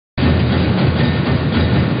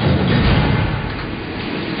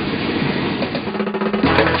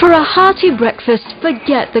For a hearty breakfast,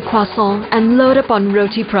 forget the croissant and load up on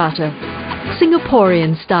roti prata,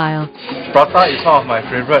 Singaporean style. Prata is one of my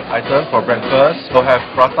favorite items for breakfast. So have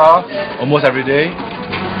prata almost every day.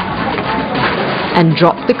 And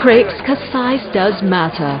drop the crepes because size does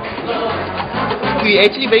matter. We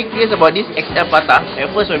actually very curious about this XL prata.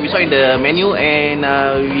 At first when we saw in the menu and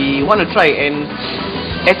we want to try, and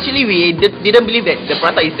actually we didn't believe that the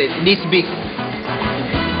prata is this big.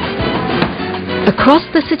 Across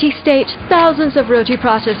the city-state, thousands of roti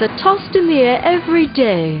pratas are tossed in the air every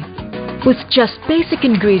day. With just basic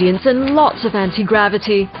ingredients and lots of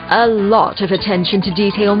anti-gravity, a lot of attention to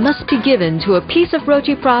detail must be given to a piece of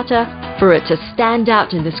roti prata for it to stand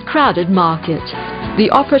out in this crowded market. The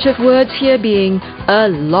operative words here being a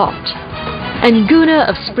lot. And Guna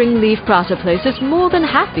of Springleaf Prata Place is more than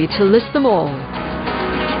happy to list them all.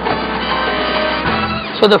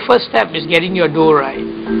 So the first step is getting your dough right.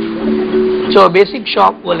 So a basic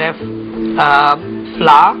shop will have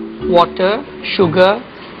flour, water, sugar,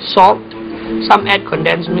 salt, some add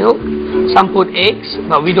condensed milk, some put eggs,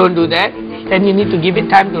 but we don't do that. Then you need to give it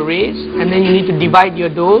time to raise, and then you need to divide your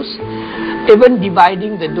doughs. Even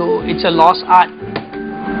dividing the dough, it's a lost art.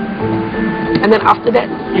 And then after that,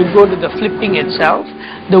 you go to the flipping itself.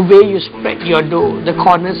 The way you spread your dough, the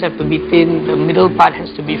corners have to be thin, the middle part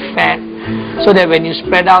has to be fat, so that when you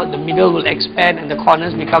spread out, the middle will expand and the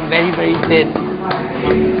corners become very, very thin.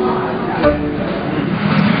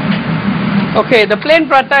 Okay, the plain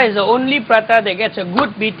prata is the only prata that gets a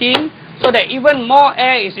good beating, so that even more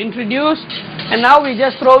air is introduced, and now we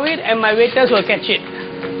just throw it and my waiters will catch it.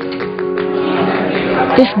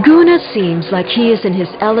 If Guna seems like he is in his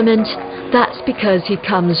element, that's because he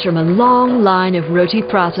comes from a long line of roti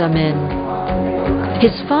prata men.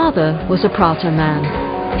 His father was a prata man.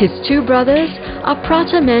 His two brothers are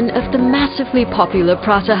prata men of the massively popular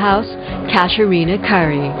prata house, Casuarina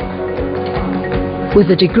Curry. With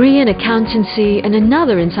a degree in accountancy and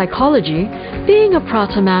another in psychology, being a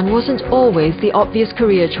prata man wasn't always the obvious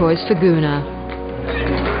career choice for Guna.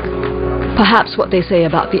 Perhaps what they say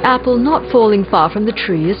about the apple not falling far from the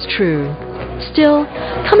tree is true. Still,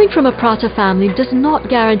 coming from a prata family does not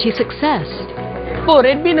guarantee success.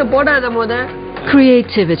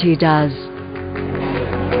 Creativity does.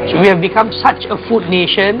 So we have become such a food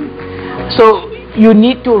nation, so you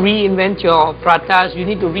need to reinvent your pratas, you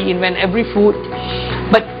need to reinvent every food,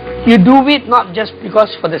 but you do it not just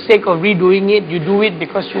because for the sake of redoing it, you do it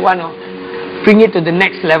because you want to bring it to the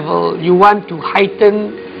next level, you want to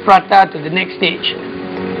heighten prata to the next stage.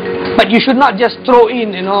 But you should not just throw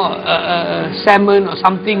in, salmon or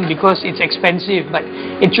something because it's expensive, but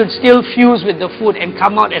it should still fuse with the food and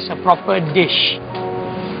come out as a proper dish.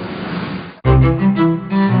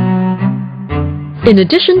 In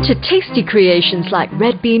addition to tasty creations like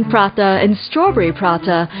red bean prata and strawberry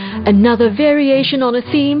prata, another variation on a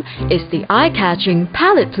theme is the eye-catching,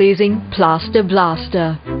 palate-pleasing plaster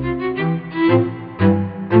blaster.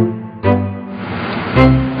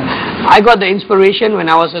 I got the inspiration when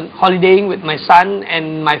I was holidaying with my son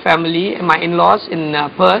and my family and my in-laws in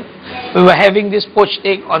Perth. We were having this poached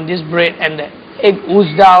egg on this bread, and the egg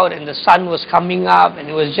oozed out and the sun was coming up, and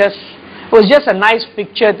it was just a nice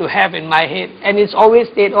picture to have in my head, and it's always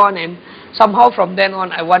stayed on, and somehow from then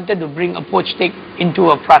on I wanted to bring a poached egg into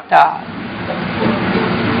a prata.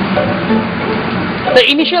 The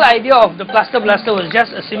initial idea of the plaster blaster was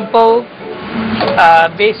just a simple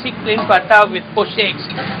basic plain prata with poached eggs,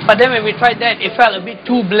 but then when we tried that, it felt a bit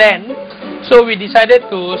too bland, so we decided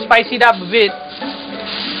to spice it up a bit.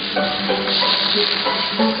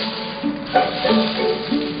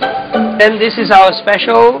 Then this is our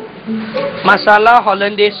special masala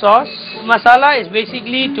hollandaise sauce. Masala is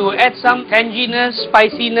basically to add some tanginess,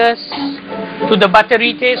 spiciness to the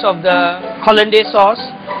buttery taste of the hollandaise sauce,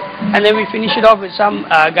 and then we finish it off with some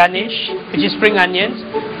garnish, which is spring onions,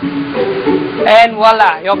 and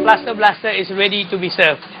voila, your plaster blaster is ready to be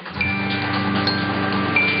served.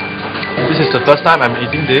 This is the first time I'm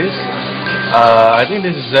eating this. I think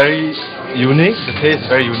this is very unique. The taste is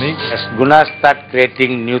very unique. As Guna start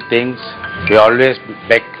creating new things, we always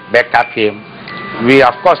back up him. We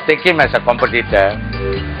of course take him as a competitor,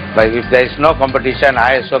 but if there is no competition,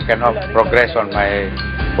 I also cannot progress on my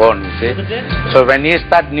own, you see. So when he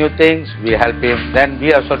start new things, we help him. Then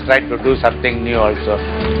we also try to do something new also.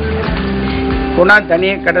 Guna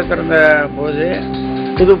தனியாக கடை திறந்த போது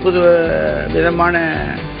புது புது விதமான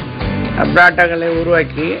பராட்டாக்களை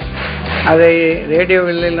உருவாக்கி அதை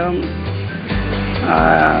ரேடியோவிலும்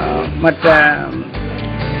மற்ற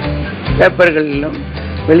பேப்பர்களிலும்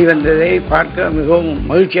வெளிவந்ததை பார்க்க மிகவும்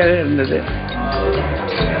மகிழ்ச்சியாக இருந்தது.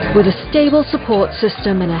 With a stable support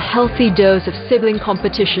system and a healthy dose of sibling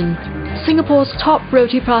competition, Singapore's top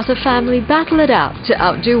roti prata family battle it out to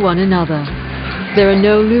outdo one another. There are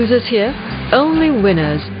no losers here, only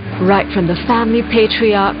winners, right from the family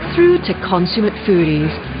patriarch through to consummate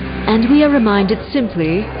foodies. And we are reminded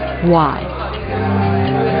simply why.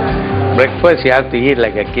 Breakfast you have to eat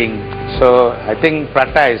like a king. So I think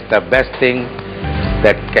prata is the best thing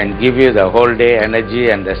that can give you the whole day energy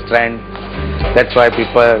and the strength. That's why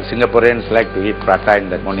people, Singaporeans, like to eat prata in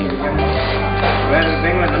the morning.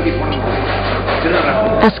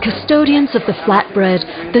 As custodians of the flatbread,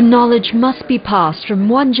 the knowledge must be passed from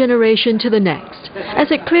one generation to the next,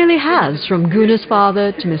 as it clearly has from Guna's father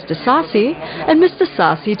to Mr. Sasi and Mr.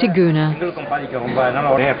 Sasi to Guna.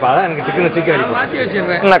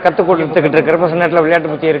 நான் கற்றுக் கொடுத்துக்கிட்டு இருக்கிறப்ப சில நேரத்தில்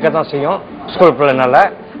விளையாட்டு புத்தி இருக்க தான் செய்யும் ஸ்கூல் பிள்ளைனால.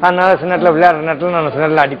 அதனால சில நேரத்தில் விளையாடுற நேரத்தில் நான் சில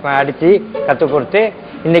நேரத்தில் அடித்து கற்றுக் கொடுத்து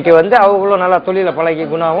இன்னைக்கு வந்து அவங்களும் நல்லா தொழிலை பழகி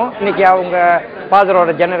குணாவும் இன்னைக்கு அவங்க ஃபாதரோட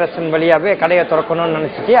ஜெனரேஷன் வழியாகவே கடையை திறக்கணும்னு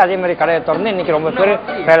நினச்சிட்டு அதே மாதிரி கடையை திறந்து இன்னைக்கு ரொம்ப பேர்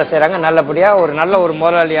வேலை செய்கிறாங்க. நல்லபடியாக ஒரு நல்ல ஒரு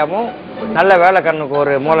முதலாளியாகவும் நல்ல வேலைக்காரனுக்கு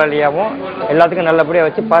ஒரு முதலாளியாகவும் எல்லாத்துக்கும் நல்லபடியாக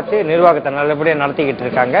வச்சு பார்த்து நிர்வாகத்தை நல்லபடியாக நடத்திக்கிட்டு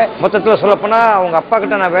இருக்காங்க. மொத்தத்தில் சொல்லப்போனால் அவங்க அப்பா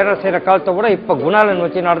கிட்ட நான் வேலை செய்கிற காலத்தை விட இப்போ குணாலன்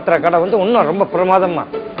வச்சு நடத்துகிற கடை வந்து இன்னும் ரொம்ப பிரமாதமாக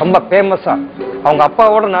ரொம்ப ஃபேமஸாக அவங்க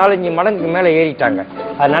அப்பாவோட 4-5 மடங்குக்கு மேலே ஏறிட்டாங்க.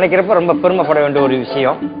 அது நினைக்கிறப்ப ரொம்ப பெருமைப்பட வேண்டிய ஒரு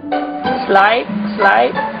விஷயம். Slide.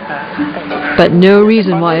 But no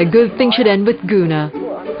reason why a good thing should end with Guna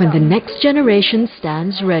when the next generation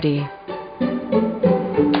stands ready.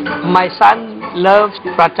 My son loves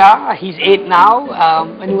prata. He's 8 now.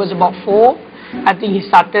 When he was about 4, I think he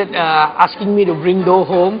started asking me to bring dough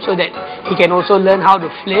home so that he can also learn how to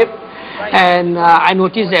flip. And I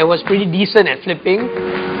noticed that I was pretty decent at flipping.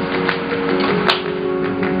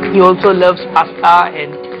 He also loves pasta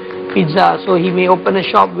and pizza, so he may open a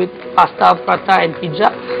shop with pasta, prata and pizza.